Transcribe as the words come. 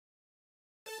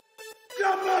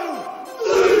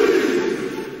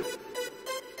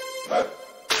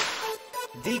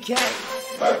DK,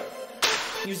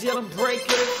 New Zealand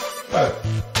Breakers,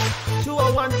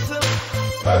 2012.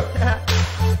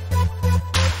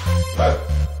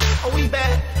 Are we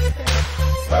back?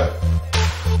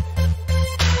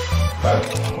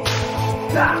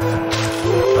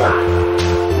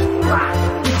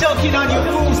 We dunking on you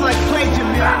fools like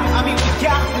plagiarism. I mean, we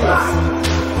got this.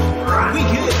 We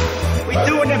good. We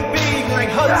doing it big like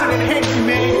Hudson and Henry,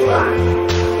 man.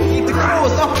 The crew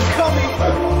is up and coming.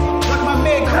 Like my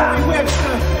man Corey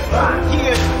Webster.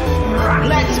 Yeah,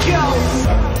 let's go.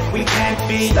 We can't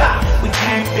be, we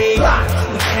can't be,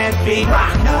 we can't be,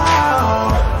 no.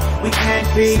 We can't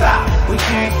be, we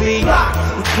can't be,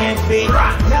 we can't be,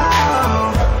 no.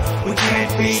 We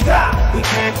can't be, we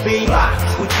can't be,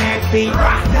 we can't be,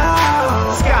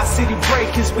 no. Sky City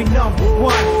Breakers, we #1.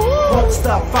 Won't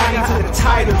stop fighting till the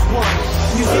title's won.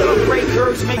 New Zealand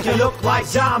Breakers make you look like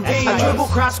zombies. I dribble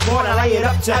cross court, I lay it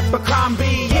up to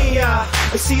Abercrombie. Yeah,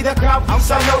 I see the crowd be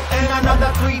salute and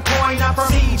another 3-pointer from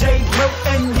CJ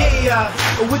Bruton. Yeah,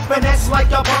 with finesse like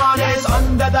the Barnes,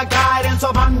 under the guidance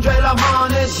of Andre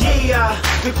Lamanis. Yeah,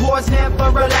 the core's never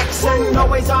relaxing,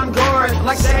 always on guard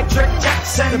like Cedric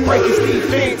Jackson. The Breakers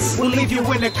defense will leave you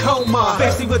in a coma,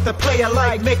 especially with a player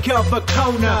like Mika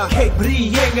Vakona, Kate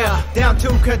Brienga, down to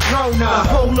Kadrona. The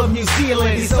whole of New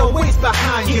Zealand is always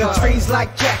behind you. Trees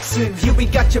like Jackson, yeah, we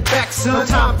got your back, son. No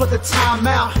time for the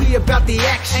timeout, we about the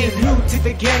action. Ain't new to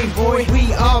the game, boy,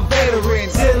 we are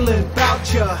veterans. Dylan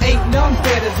Boucher, ain't none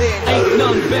better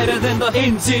than the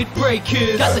NZ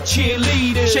Breakers. Got the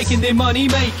cheerleaders shaking their money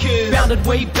makers, bounded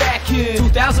way back in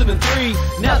 2003.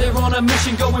 Now they're on a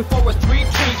mission going for a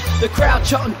 3-peat. The crowd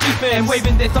chanting defense and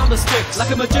waving their thunder sticks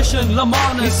like a magician.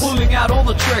 Lamanis pulling out all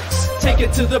the tricks. Take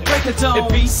it to the Breaker Dome,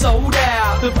 it be sold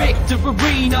out. The Victor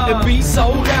Arena, it be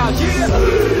sold out. Yeah,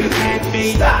 we can't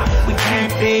be, we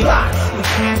can't be, we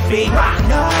can't be,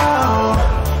 no.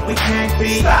 We can't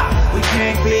be, we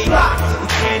can't be, we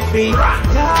can't be, no.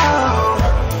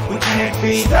 We can't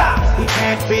be, we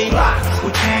can't be,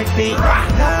 we can't be,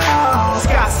 no.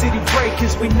 Sky City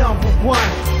Breakers, we #1.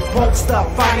 Won't stop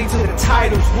fighting till the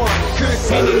title's won. Kurt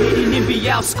Hennig leading NBA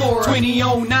outscorer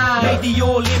 2009. Made the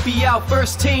Olympia out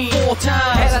first team 4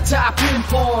 times. Had a top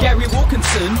import Gary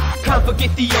Wilkinson. Can't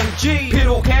forget the OG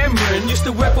Peter Cameron. Used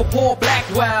to rep for Paul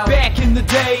Blackwell back in the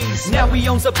days. Now he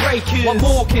owns the Breakers. What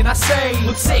more can I say?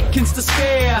 With seconds to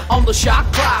spare on the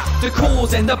shot clock, the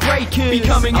Cores and the Breakers be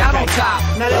coming out on top.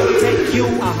 Now let me take you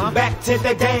back to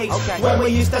the days when we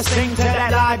used to sing to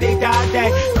that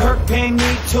I-Dig-I-Day. Kirk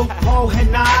Penny to Paul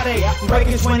Hennig.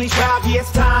 Breakers 25, yeah,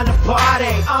 it's time to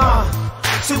party.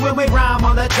 See when we rhyme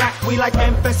on the track, we like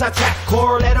Memphis attack.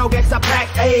 Corletto gets a pack,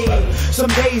 ayy. Some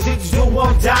days it's do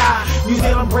or die. New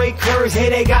Zealand Breakers, hey,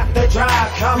 they got the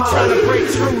drive. Come on, we tryna break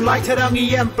through like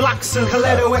Tarangi and blocks him.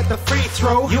 Coletto at the free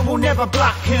throw, you will never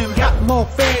block him. Got more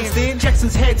fans than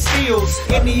Jackson's head steals.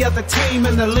 Any other team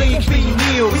in the league be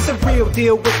kneel. He's a real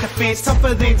deal with the fans,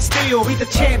 tougher than steel. We the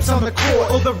champs on the court,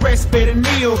 all the rest better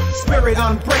kneel. Spirit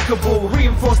unbreakable,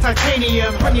 reinforced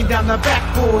titanium, bringing down the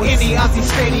backboard. Any Aussie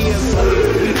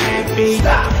stadium. We can't be,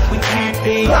 we can't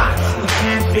be, we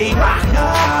can't be,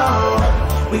 no.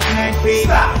 We can't be,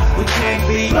 we can't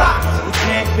be, we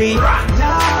can't be, no.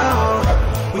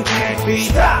 We can't be,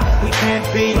 we can't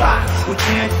be, we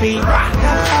can't be,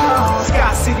 no.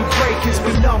 Sky City Breakers,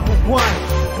 we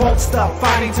 #1. Won't stop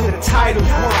fighting till the title's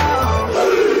won.